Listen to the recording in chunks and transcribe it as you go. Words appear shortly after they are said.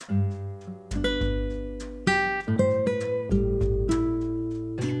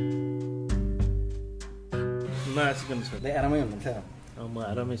नाचिकन छु आरामै हुनुहुन्छ म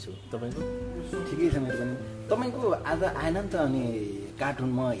आरामै छु तपाईको ठिकै छ मेरो पनि तपाईको आज आएन नि त अनि कार्टुन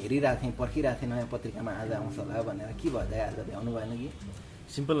म हेरिरहेको थिएँ पर्खिरहेको थिएँ नयाँ पत्रिकामा आज आउँछ होला भनेर के भयो आज भ्याउनु भएन कि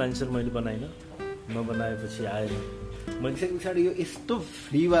सिम्पल आन्सर मैले बनाइन नबनाएपछि आएन मैले पछाडि यो यस्तो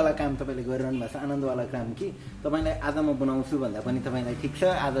फ्रीवाला काम तपाईँले गरिरहनु भएको छ आनन्दवाला काम कि तपाईँलाई आज म बनाउँछु भन्दा पनि तपाईँलाई ठिक छ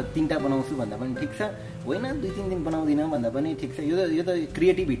आज 3टा बनाउँछु भन्दा पनि ठिक छ होइन 2-3 दिन बनाउँदिनँ भन्दा पनि ठिक छ यो त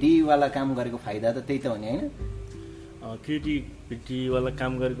क्रिएटिभिटीवाला काम गरेको फाइदा त त्यही त हो नि होइन क्रिएटिभिटीवाला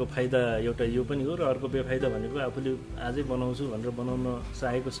काम गरेको फाइदा एउटा यो पनि हो र अर्को बेफाइदा भनेको आफूले आजै बनाउँछु भनेर बनाउन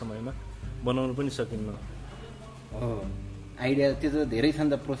चाहेको समयमा बनाउनु पनि सकिन्न आइडिया त्यो त धेरै छ नि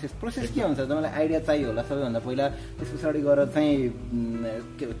त प्रोसेस के हुन्छ तपाईँलाई आइडिया चाहियो होला सबैभन्दा पहिला त्यस पछाडि गएर चाहिँ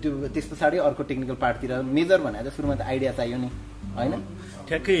त्यस पछाडि अर्को टेक्निकल पार्टतिर मेजर भने त सुरुमा त आइडिया चाहियो नि होइन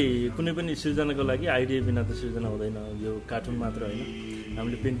ठ्याक्कै कुनै पनि सृजनाको लागि आइडिया बिना त सृजना हुँदैन यो कार्टुन मात्र होइन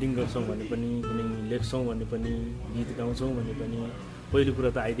हामीले पेन्टिङ गर्छौँ भने पनि कुनै लेख्छौँ भने पनि गीत गाउँछौँ भने पनि पहिलो कुरा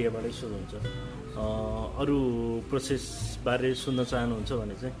त आइडियाबाटै सुरु हुन्छ अरू प्रोसेसबारे सुन्न चाहनुहुन्छ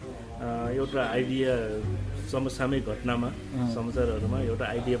भने चाहिँ एउटा आइडिया समसामयिक घटनामा समाचारहरूमा एउटा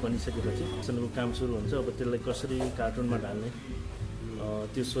आइडिया बनिसकेपछि एक्सनको काम सुरु हुन्छ अब त्यसलाई कसरी कार्टुनमा ढाल्ने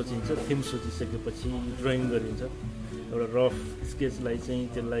त्यो सोचिन्छ थिम सोचिसकेपछि ड्रइङ गरिन्छ एउटा रफ स्केचलाई चाहिँ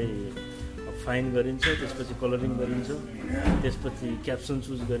त्यसलाई फाइन गरिन्छ त्यसपछि कलरिङ गरिन्छ त्यसपछि क्याप्सन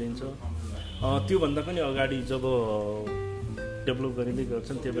चुज गरिन्छ त्योभन्दा पनि अगाडि जब डेभलप गरिँदै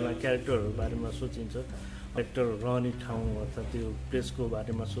गर्छन् त्यो बेला क्यारेक्टरहरू बारेमा सोचिन्छ क्यारेक्टर रहने ठाउँ अर्थात् त्यो प्लेसको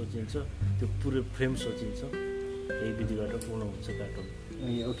बारेमा सोचिन्छ त्यो पुरै फ्रेम सोचिन्छ यही विधिबाट पूर्ण हुन्छ कार्टुन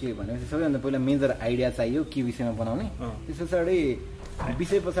ओके भनेपछि सबैभन्दा पहिला मेजर आइडिया चाहियो के विषयमा बनाउने त्यस पछाडि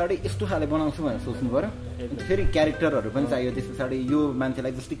विषय पछाडि यस्तो खाले बनाउँछु भनेर सोच्नु पऱ्यो फेरि क्यारेक्टरहरू पनि चाहियो त्यस पछाडि यो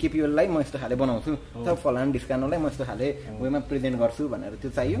मान्छेलाई जस्तै केपिएललाई म यस्तो खाले बनाउँछु त फलान डिस्कानोलाई म यस्तो खाले वेमा प्रेजेन्ट गर्छु भनेर त्यो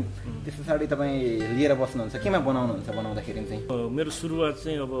चाहियो त्यस पछाडि तपाईँ लिएर बस्नुहुन्छ केमा बनाउनुहुन्छ बनाउँदाखेरि चाहिँ मेरो सुरुवात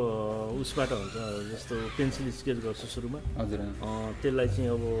चाहिँ अब उसबाट हुन्छ जस्तो पेन्सिल स्केच गर्छु सुरुमा हजुर त्यसलाई चाहिँ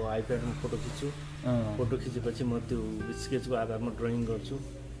अब आइप्याडमा फोटो खिच्छु फोटो खिचेपछि म त्यो स्केचको आधारमा ड्रइङ गर्छु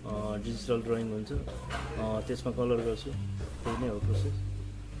डिजिटल ड्रइङ हुन्छ त्यसमा कलर गर्छु त्यही नै हो प्रोसेस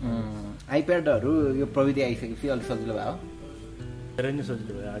आइप्याडहरू यो प्रविधि आइसकेपछि अलिक सजिलो भयो धेरै नै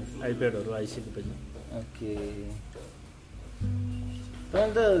सजिलो भयो आइप्याडहरू आइसकेपछि ओके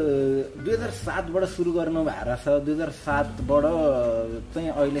तपाईँ त 2007बाट सुरु गर्नु भएको रहेछ 2007बाट चाहिँ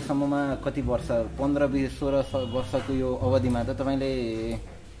अहिलेसम्ममा कति वर्ष 15-20-16 वर्षको यो अवधिमा त तपाईँले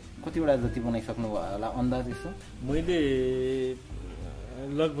कतिवटा जति बनाइसक्नु भयो होला अन्दाज यसो मैले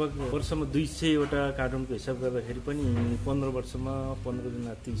लगभग वर्षमा 200वटा कार्टुनको हिसाब गर्दाखेरि पनि 15 वर्षमा 15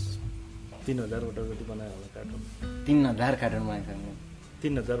 गुणा 30,000वटा जति बनायो होला कार्टुन 3000 कार्टुन बनाइसक्नु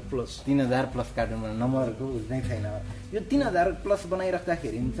 3000 प्लस कार्टुन नम्बरको बुझ्नै छैन यो 3000 प्लस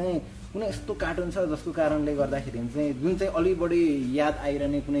बनाइराख्दाखेरि चाहिँ कुनै यस्तो कार्टुन छ जसको कारणले गर्दाखेरि चाहिँ जुन चाहिँ अलि बढी याद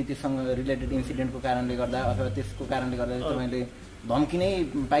आइरहने कुनै त्योसँग रिलेटेड इन्सिडेन्टको कारणले गर्दा अथवा त्यसको कारणले गर्दा तपाईँले धम्की नै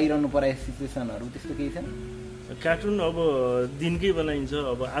पाइरहनु परेको सिचुएसनहरू त्यस्तो केही छ कार्टुन अब दिनकै बनाइन्छ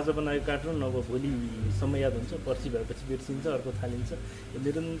अब आज बनाएको कार्टुन अब भोलिसम्म याद हुन्छ पर्सि भएपछि बिर्सिन्छ अर्को थालिन्छ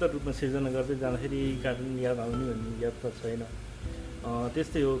निरन्तर रूपमा सिर्जना गर्दै जाँदाखेरि कार्टुन याद आउने भन्ने याद त छैन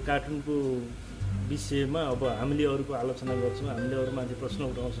त्यस्तै हो कार्टुनको विषयमा अब हामीले अरूको आलोचना गर्छौँ हामीले अरू मान्छे प्रश्न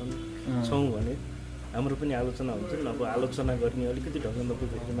उठाउँछौँ भने हाम्रो पनि आलोचना हुन्छ नि अब आलोचना गर्ने अलिकति ढङ्ग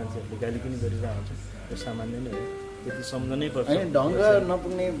नपुग्दाखेरि मान्छेहरूले गाली पनि गरिरहेको हुन्छ त्यो सामान्य नै हो त्यति सम्झनै पर्छ ढङ्ग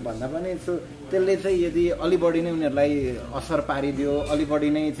नपुग्ने भन्दा पनि त्यसले चाहिँ यदि अलि बढी नै उनीहरूलाई असर पारिदियो अलि बढी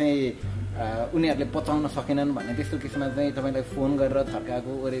नै चाहिँ उनीहरूले पचाउन सकेनन् भन्ने त्यस्तो किसिममा चाहिँ तपाईँलाई फोन गरेर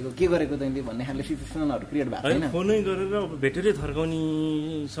थर्काएको ओरेको के गरेको तैँले भन्ने खाले सिचुएसनहरू क्रिएट भएको छैन फोनै गरेर अब भेटेरै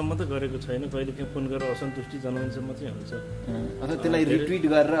थर्काउनेसम्म त गरेको छैन कहिले काहीँ फोन गरेर असन्तुष्टि जनाउनेसम्म चाहिँ हुन्छ अथवा त्यसलाई रिट्विट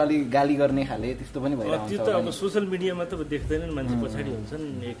गरेर अलिक गाली गर्ने खाले त्यस्तो पनि भइरहेको त्यो त अब सोसियल मिडियामा त देख्दैनन् मान्छे पछाडि हुन्छन्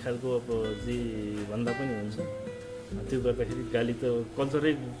एक खालको अब जे भन्दा पनि हुन्छ त्यो गर्दाखेरि गाली त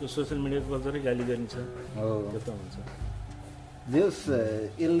कल्चरै सोसियल मिडियाको कल्चरै गाली गरिन्छ त्यो त हुन्छ जस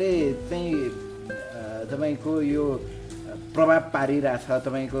यसले चाहिँ तपाईँको यो प्रभाव पारिरहेछ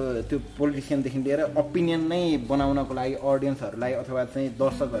तपाईँको त्यो पोलिटिसियनदेखि लिएर ओपिनियन नै बनाउनको लागि अडियन्सहरूलाई अथवा चाहिँ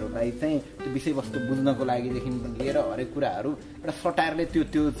दर्शकहरूलाई चाहिँ त्यो विषयवस्तु बुझ्नको लागिदेखि लिएर हरेक कुराहरू एउटा सटायरले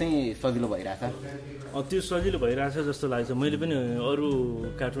त्यो चाहिँ सजिलो भइरहेछ त्यो सजिलो भइरहेछ जस्तो लाग्छ मैले पनि अरू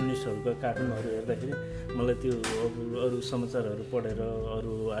कार्टुनिस्टहरूको कार्टुनहरू हेर्दाखेरि मलाई त्यो अरू समाचारहरू पढेर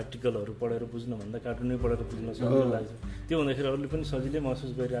अरू आर्टिकलहरू पढेर बुझ्नुभन्दा कार्टुनै पढेर बुझ्न सजिलो लाग्छ त्यो भन्दाखेरि अरूले पनि सजिलै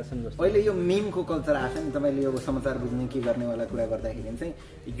महसुस गरिरहेछन् जस्तो अहिले यो मिमको कल्चर आएको छ नि तपाईँले यो समाचार बुझ्ने के गर्नेवाला कुरा गर्दाखेरि चाहिँ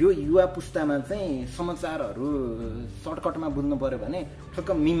यो युवा पुस्तामा चाहिँ समाचारहरू सर्टकटमा बुझ्नु पऱ्यो भने ठक्क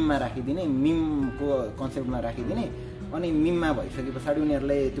मिममा राखिदिने मिमको कन्सेप्टमा राखिदिने अनि मिममा भइसके पछाडि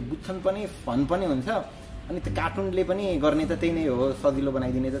उनीहरूले त्यो बुझ्छन् पनि फन पनि हुन्छ अनि त्यो कार्टुनले पनि गर्ने त त्यही नै हो, सजिलो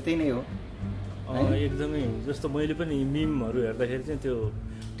बनाइदिने त त्यही नै हो। एकदमै जस्तो मैले पनि मिमहरू हेर्दाखेरि चाहिँ त्यो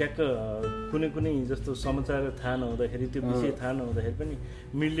ट्याक्क कुनै कुनै जस्तो समाचार थाहा नहुँदाखेरि त्यो विषय थाहा नहुँदाखेरि पनि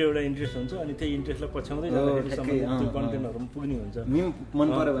मिमले एउटा इन्ट्रेस्ट हुन्छ अनि त्यही इन्ट्रेस्टलाई पछ्याउँदै जाँदाखेरि त्यो कन्टेन्टहरू पनि पुग्ने हुन्छ। मिम मन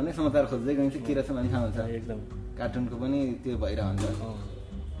पर्यो भने समाचार खोज्दै गइन्छ के रहेछ भन्ने थाहा हुन्छ। एकदम कार्टुनको पनि त्यो भइरहन्छ।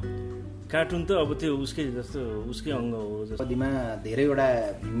 कार्टुन त अब त्यो उसकै जस्तो उसकै अङ्ग हो। कतिमा धेरैवटा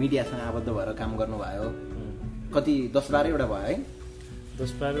मिडियासँग आबद्ध भएर काम गर्नुभयो, कति 10-12वटा भयो है?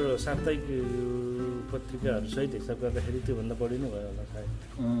 10-12 साप्ताहिक पत्रिकाहरू सहित हिसाब गर्दाखेरि त्योभन्दा बढी नै भयो होला सायद।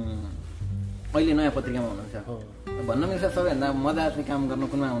 अहिले नयाँ पत्रिकामा हुनुहुन्छ भन्न मिल्छ। सबैभन्दा मजा चाहिँ काम गर्न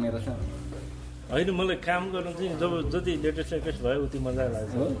कुनमा आउने रहेछ? होइन, मलाई काम गर्न चाहिँ जब जति लेटेस्ट भयो उति मजा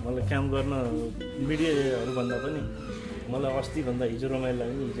लाग्छ। मलाई काम गर्न मिडियाहरू भन्दा पनि मलाई अस्तिभन्दा हिजो रमाइलो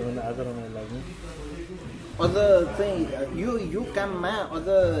लाग्ने, हिजोभन्दा आज रमाइलो लाग्ने। अझ चाहिँ यो काममा अझ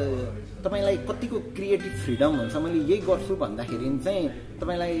तपाईँलाई कतिको क्रिएटिभ फ्रिडम हुन्छ? मैले यही गर्छु भन्दाखेरि चाहिँ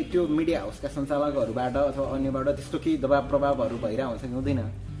तपाईँलाई त्यो मिडिया हाउसका सञ्चालकहरूबाट अथवा अन्यबाट त्यस्तो केही दबाब प्रभावहरू भइरहेको हुन्छ कि हुँदैन?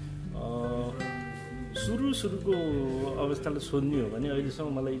 सुरुको अवस्थालाई सोध्ने हो भने अहिलेसम्म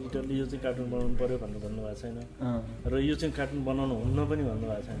मलाई एडिटरले यो चाहिँ कार्टुन बनाउनु पर्यो भनेर भन्नुभएको छैन र यो चाहिँ कार्टुन बनाउनु हुन्न पनि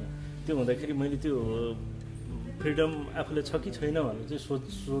भन्नुभएको छैन। त्यो हुँदाखेरि मैले त्यो फ्रिडम आफूले छ कि छैन भनेर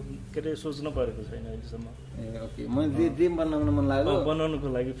चाहिँ सोच्न परेको छैन अहिलेसम्म। ओके, मैले जे बनाउन मन लाग्यो बनाउनुको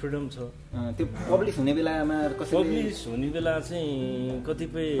लागि फ्रिडम छ। त्यो पब्लिस हुने बेलामा पब्लिस हुने बेला चाहिँ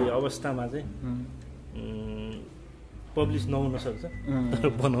कतिपय अवस्थामा चाहिँ पब्लिस नहुन सक्छ, तर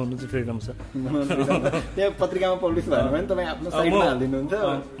बनाउनु चाहिँ फ्रिडम छ। त्यो पत्रिकामा पब्लिस भएन भने तपाईँ आफ्नो साइडमा हालिदिनुहुन्छ?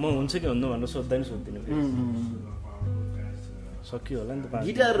 म हुन्छ कि हुन्न भनेर सोध्दा नि सोध्दिनँ। सकियो होला नि त।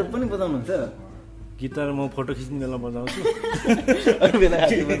 गिटार पनि बजाउनुहुन्छ? गिटार म फोटो खिच्ने बेला बजाउँछु, अरू बेला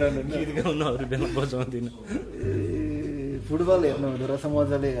गीत गाउन अरू बेला बजाउँदिनँ। फुटबल हेर्नु हुँदो रहेछ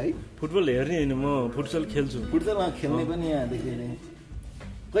मजाले है? फुटबल हेर्ने होइन, म फुटसल खेल्छु। फुटबलमा खेल्ने पनि यहाँदेखि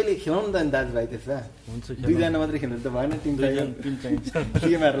कहिले खेलाउनु त नि दाजुभाइ त्यसमा? हुन्छ, 2जना मात्रै खेल्नु त भएन, 3 चाहिन्छ।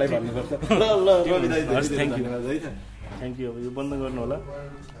 टिमहरूलाई भन्नुपर्छ। ल रवि दाइ थ्याङ्क यू। अब यो बन्द गर्नु होला।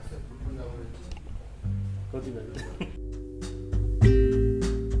 कति भयो?